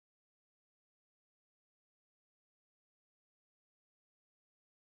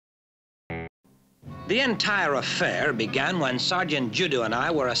The entire affair began when Sergeant Judo and I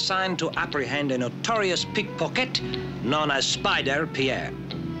were assigned to apprehend a notorious pickpocket known as Spider Pierre.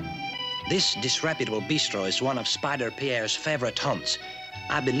 This disreputable bistro is one of Spider Pierre's favorite haunts.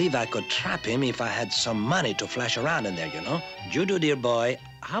 I believe I could trap him if I had some money to flash around in there, you know. Judo, dear boy,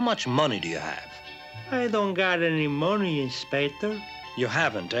 how much money do you have? I don't got any money, Inspector. You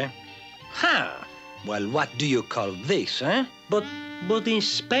haven't, eh? Huh. Well, what do you call this, eh? But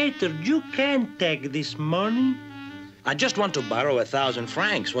Inspector, you can't take this money. I just want to borrow 1,000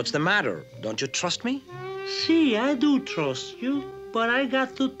 francs. What's the matter? Don't you trust me? See, I do trust you, but I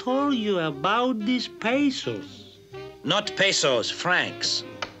got to tell you about these pesos. Not pesos, francs.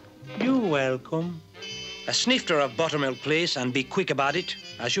 You're welcome. A snifter of buttermilk, please, and be quick about it.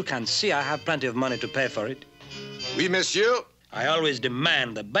 As you can see, I have plenty of money to pay for it. Oui, monsieur. I always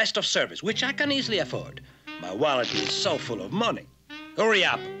demand the best of service, which I can easily afford. My wallet is so full of money. Hurry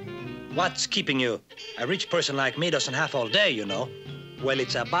up. What's keeping you? A rich person like me doesn't have all day, you know. Well,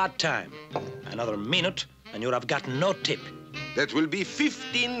 it's about time. Another minute, and you'll have gotten no tip. That will be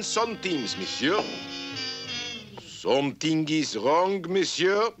 15 centimes, monsieur. Something is wrong,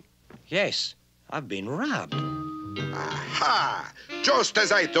 monsieur? Yes, I've been robbed. Aha! Just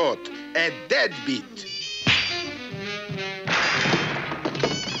as I thought. A deadbeat.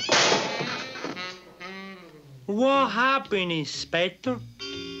 What happened, Inspector?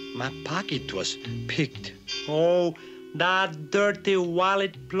 My pocket was picked. Oh, that dirty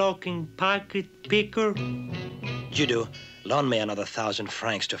wallet-plucking pocket picker. Judo, loan me another 1,000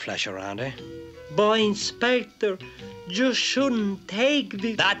 francs to flash around, eh? But, Inspector, you shouldn't take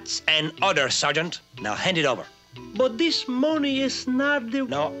the... That's an order, Sergeant. Now hand it over. But this money is not the...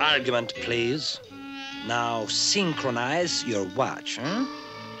 No argument, please. Now synchronize your watch, huh?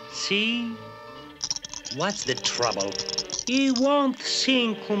 See? What's the trouble? It won't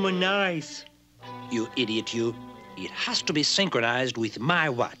synchronize. You idiot, you. It has to be synchronized with my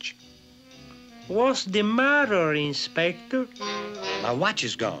watch. What's the matter, Inspector? My watch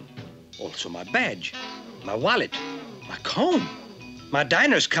is gone. Also my badge, my wallet, my comb, my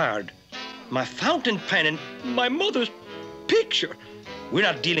diner's card, my fountain pen, and my mother's picture. We're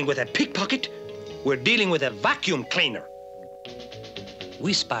not dealing with a pickpocket. We're dealing with a vacuum cleaner.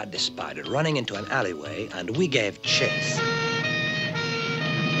 We spied the spider running into an alleyway, and we gave chase.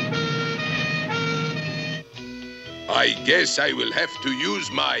 I guess I will have to use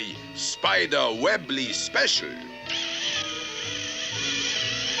my Spider Webley special.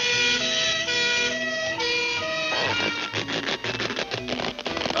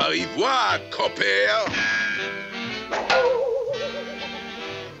 Au revoir, copper.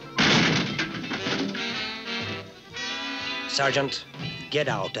 Sergeant, get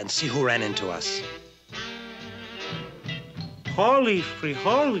out and see who ran into us. Holy free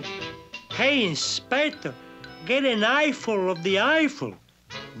holy. Hey, Inspector, get an eyeful of the Eiffel.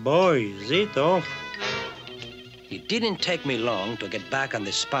 Boy, is it off. It didn't take me long to get back on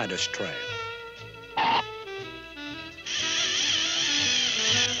the spider's trail.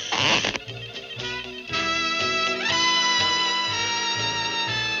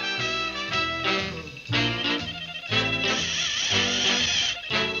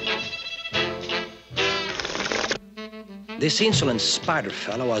 This insolent spider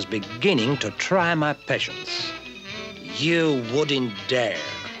fellow was beginning to try my patience. You wouldn't dare.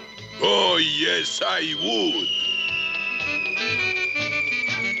 Oh, yes, I would.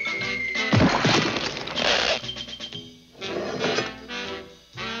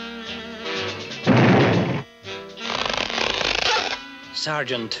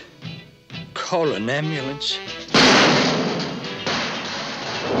 Sergeant, call an ambulance.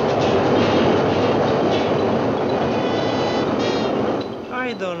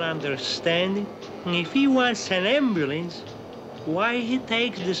 I don't understand it. If he wants an ambulance, why he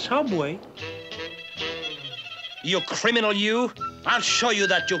takes the subway? You criminal, you! I'll show you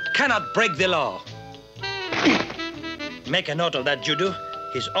that you cannot break the law. Make a note of that, Judo.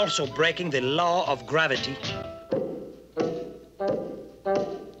 He's also breaking the law of gravity.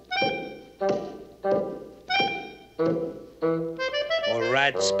 All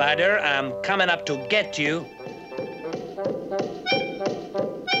right, Spider, I'm coming up to get you.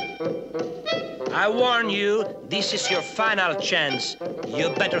 I warn you, this is your final chance. You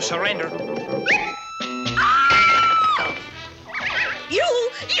better surrender. Ah!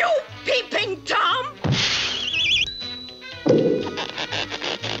 You peeping Tom!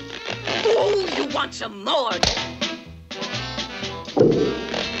 Oh, you want some more?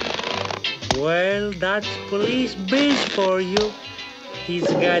 Well, that's police biz for you. He's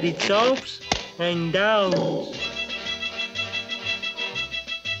got its ups and downs.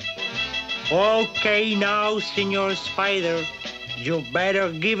 Okay now, Senor Spider. You better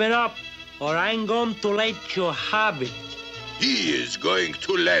give it up, or I'm going to let you have it. He is going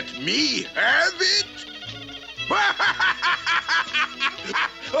to let me have it?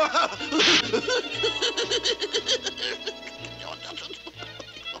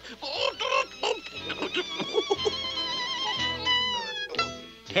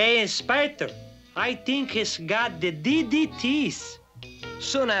 Hey, Inspector, I think he's got the DDTs.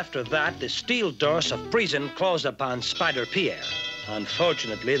 Soon after that, the steel doors of prison closed upon Spider Pierre.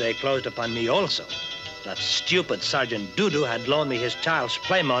 Unfortunately, they closed upon me also. That stupid Sergeant Deux Deux had loaned me his child's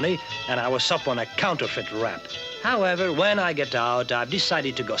play money, and I was up on a counterfeit rap. However, when I get out, I've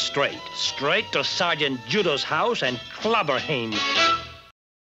decided to go straight to Sergeant Judo's house and clobber him.